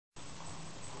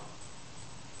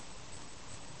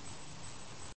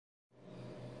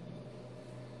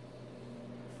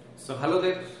So hello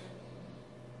there.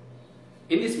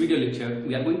 In this video lecture,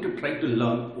 we are going to try to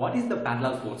learn what is the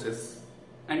parallel forces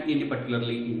and in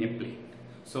particularly in a plane.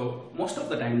 So most of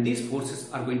the time these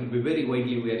forces are going to be very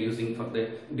widely we are using for the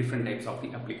different types of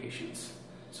the applications.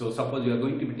 So suppose you are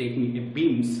going to be taking a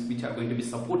beams which are going to be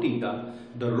supporting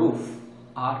the roof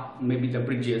or maybe the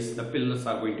bridges, the pillars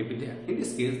are going to be there. In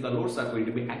this case, the loads are going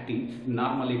to be acting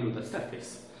normally to the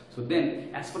surface. So then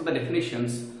as per the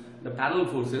definitions, the parallel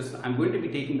forces, I am going to be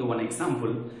taking the one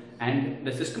example, and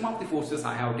the system of the forces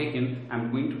I have taken, I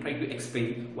am going to try to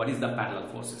explain what is the parallel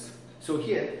forces. So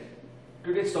here,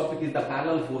 today's topic is the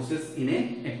parallel forces in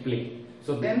a plane.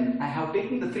 So then I have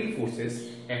taken the three forces,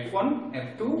 F1,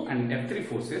 F2 and F3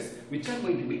 forces, which are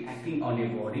going to be acting on a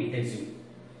body, assume.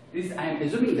 I am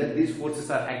assuming that these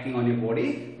forces are acting on a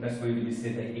body, that's going to be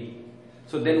said the A.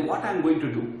 So then what I am going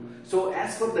to do? So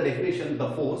as per the definition,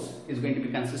 the force is going to be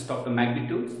consist of the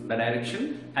magnitude, the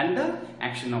direction and the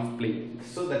action of plane.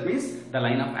 So that means the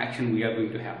line of action we are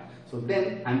going to have. So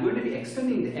then I am going to be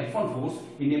extending the F1 force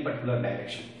in a particular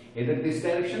direction. Either this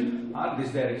direction or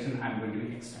this direction I am going to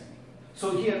be extending.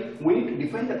 So here we need to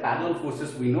define the parallel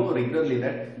forces. We know regularly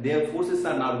that their forces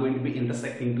are now going to be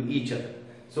intersecting to each other.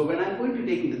 So when I am going to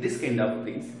take this kind of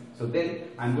things, so then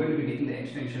I am going to be taking the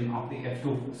extension of the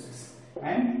F2 forces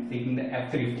and taking the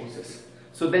F3 forces.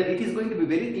 So then it is going to be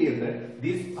very clear that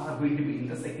these are going to be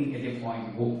intersecting at a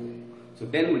point O. So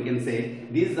then we can say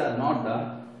these are not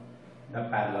the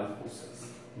parallel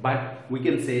forces, but we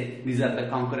can say these are the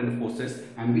concurrent forces,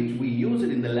 and which we used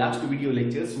in the last video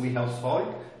lectures we have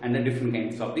solved and the different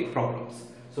kinds of the problems.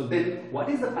 So then what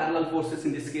is the parallel forces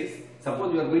in this case?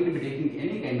 Suppose you are going to be taking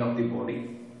any kind of the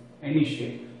body, any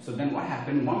shape. So then what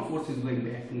happened? One force is going to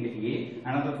be acting at A,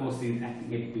 another force is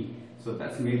acting at B. So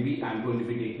that's maybe I am going to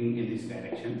be taking in this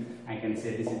direction. I can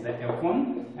say this is the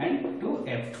F1 and to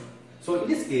F2. So in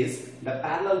this case,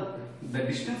 the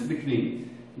distance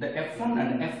between the F1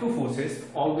 and F2 forces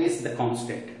always the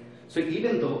constant. So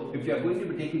even though if you are going to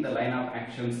be taking the line of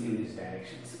actions in these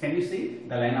directions, can you see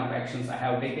the line of actions I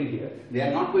have taken here? They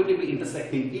are not going to be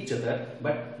intersecting each other,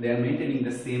 but they are maintaining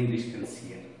the same distance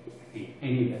here.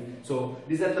 Anywhere. So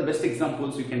these are the best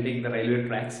examples. You can take the railway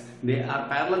tracks. They are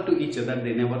parallel to each other.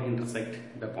 They never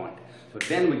intersect the point. So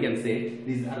then we can say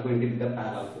these are going to be the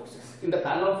parallel forces. In the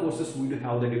parallel forces, we do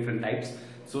have the different types.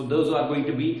 So those are going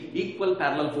to be equal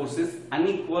parallel forces,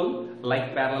 unequal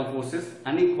like parallel forces,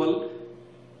 unequal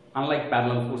unlike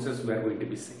parallel forces we are going to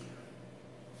be seeing.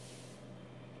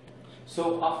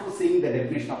 So after seeing the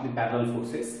definition of the parallel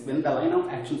forces, when the line of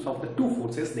actions of the two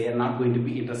forces, they are not going to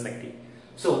be intersecting.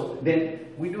 So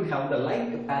then we do have the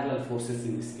like parallel forces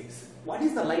in this case. What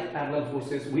is the like parallel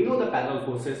forces? We know the parallel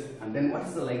forces, and then what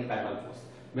is the like parallel force?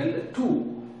 When the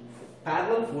two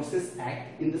parallel forces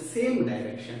act in the same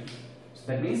direction. So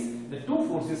that means the two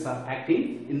forces are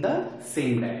acting in the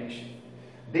same direction.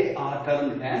 They are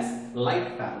termed as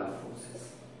like parallel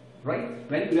forces. Right?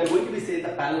 When we are going to be saying the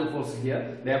parallel force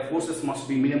here, their forces must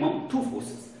be minimum two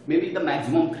forces. Maybe the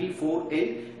maximum 3, 4,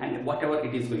 8 and whatever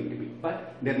it is going to be.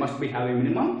 But there must be having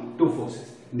minimum two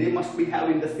forces. They must be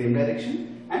having the same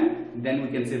direction, and then we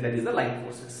can say that is the like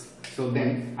forces. So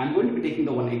then I am going to be taking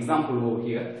the one example over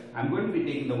here. I am going to be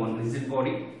taking the one rigid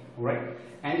body, right?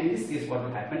 And in this case what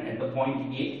will happen at the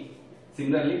point A?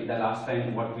 Similarly, the last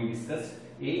time what we discussed,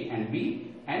 A and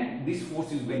B, and this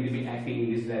force is going to be acting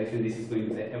in this direction. This is going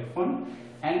to be the F1,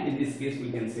 and in this case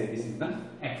we can say this is the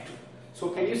F2. So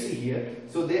can you see here?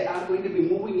 So they are going to be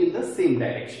moving in the same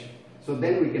direction. So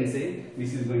then we can say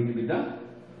this is going to be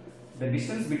the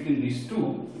distance between these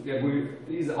two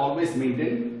is always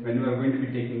maintained when you are going to be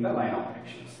taking the line of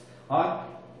actions. Or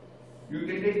you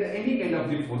can take any kind of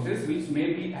the forces which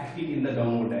may be acting in the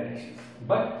downward direction.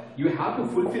 But you have to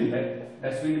fulfill that.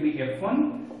 That's going to be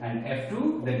F1 and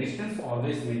F2. The distance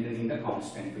always maintaining the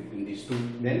constant between these two.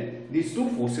 Then these two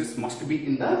forces must be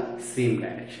in the same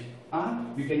direction.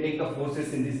 You can take the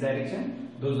forces in this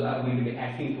direction. Those are going to be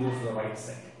acting towards the right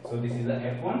side. So this is the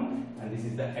F1 and this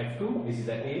is the F2. This is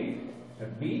the A, the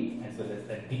B as well as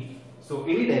the D. So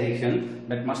any direction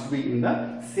that must be in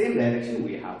the same direction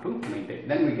we have to maintain.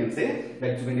 Then we can say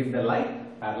that's going to be the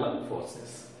like parallel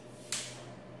forces.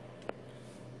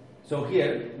 So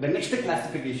here the next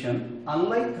classification,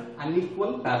 unlike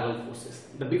unequal parallel forces.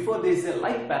 Before there is a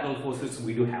like parallel forces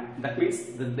we do have. That means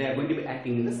that they are going to be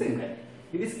acting in the same direction.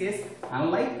 In this case,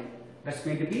 unlike, that's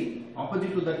going to be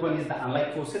opposite to that one is the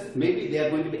unlike forces. Maybe they are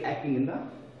going to be acting in the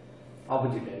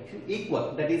opposite direction.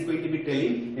 Equal, that is going to be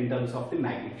telling in terms of the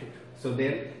magnitude. So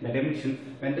there the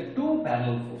definition, when the two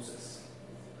parallel forces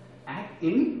act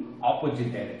in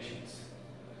opposite directions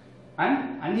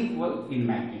and unequal in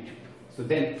magnitude. So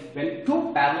then when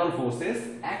two parallel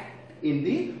forces act in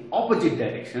the opposite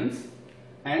directions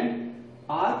and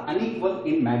are unequal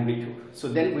in magnitude. So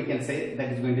then we can say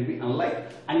that is going to be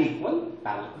unlike unequal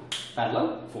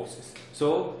parallel forces.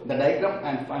 So the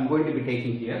diagram I'm going to be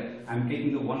taking here, I'm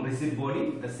taking the one rigid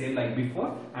body, the same like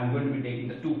before. I'm going to be taking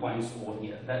the 2 points over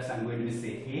here. That's I'm going to be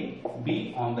say A,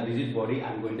 B on the rigid body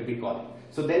I'm going to be calling.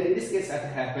 So then in this case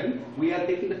as happened, we are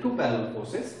taking the two parallel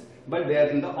forces, but they are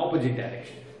in the opposite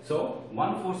direction. So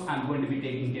one force I'm going to be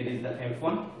taking here is the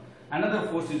F1. Another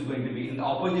force is going to be in the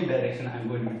opposite direction. I'm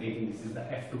going to be taking this is the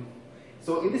F2.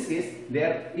 So in this case, they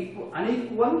are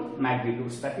unequal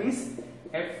magnitudes. That means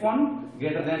F1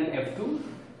 greater than F2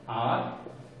 or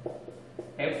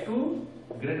F2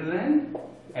 greater than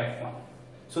F1.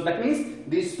 So that means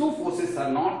these two forces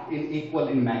are not equal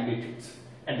in magnitudes.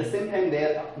 At the same time, they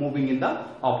are moving in the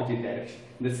opposite direction.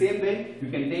 In the same way, you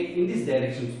can take in these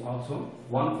directions also.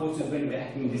 One force is going to be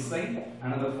acting this side,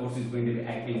 another force is going to be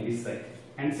acting this side.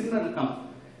 And similarly,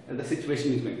 the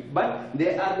situation is going to be. But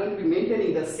they are going to be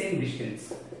maintaining the same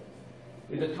distance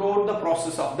throughout the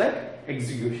process of that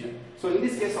execution. So in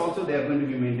this case also, they are going to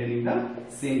be maintaining the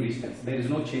same distance. There is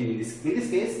no change in this. In this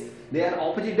case, they are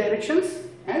opposite directions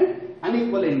and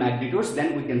unequal in magnitudes.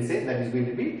 Then we can say that is going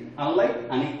to be unlike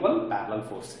unequal parallel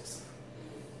forces.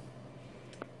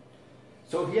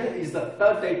 So here is the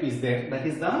third type is there, that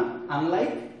is the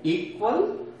unlike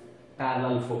equal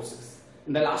parallel forces.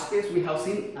 In the last case we have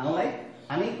seen unlike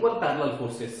unequal parallel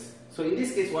forces. So in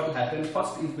this case what will happen,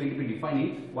 first is going to be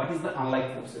defining what is the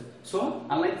unlike forces. So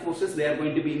unlike forces, they are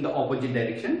going to be in the opposite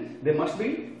direction. They must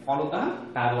be follow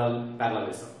the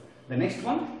parallelism. The next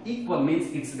one, equal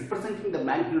means it's representing the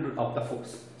magnitude of the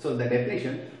force. So the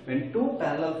definition, when two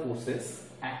parallel forces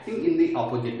acting in the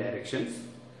opposite directions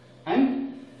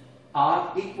and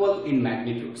are equal in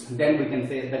magnitudes, then we can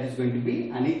say that is going to be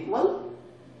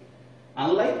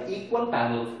unlike equal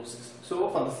parallel forces. So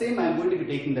for the same, I am going to be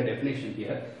taking the definition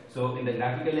here. So in the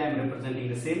graphically I am representing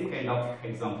the same kind of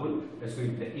example. That's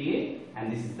going to be the A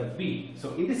and this is the B.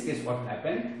 So in this case what will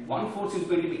happen, one force is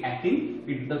going to be acting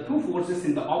with the two forces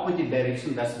in the opposite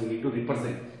direction. That's we need to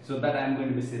represent. So that I am going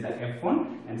to be say the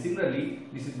F1, and similarly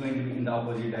this is going to be in the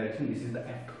opposite direction. This is the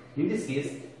F2. In this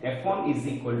case F1 is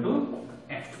equal to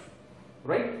F2,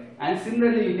 right? And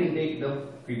similarly you can take the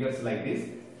figures like this,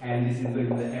 and this is going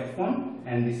to be the F1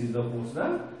 and this is the force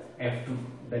the F2.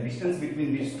 The distance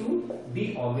between these two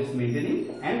be always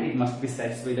maintaining, and it must be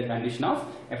satisfied the condition of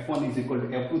F1 is equal to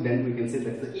F2. Then we can say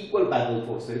that's the equal parallel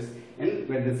forces,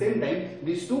 and at the same time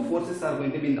these two forces are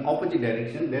going to be in the opposite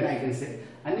direction. Then I can say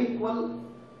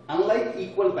unlike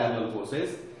equal parallel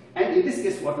forces. And in this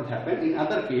case what will happen, in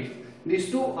other case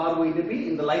these two are going to be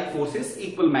in the like forces,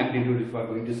 equal magnitude if we are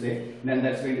going to say, then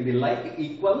that's going to be like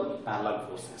equal parallel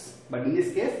forces. But in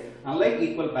this case, unlike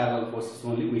equal parallel forces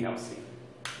only we have seen.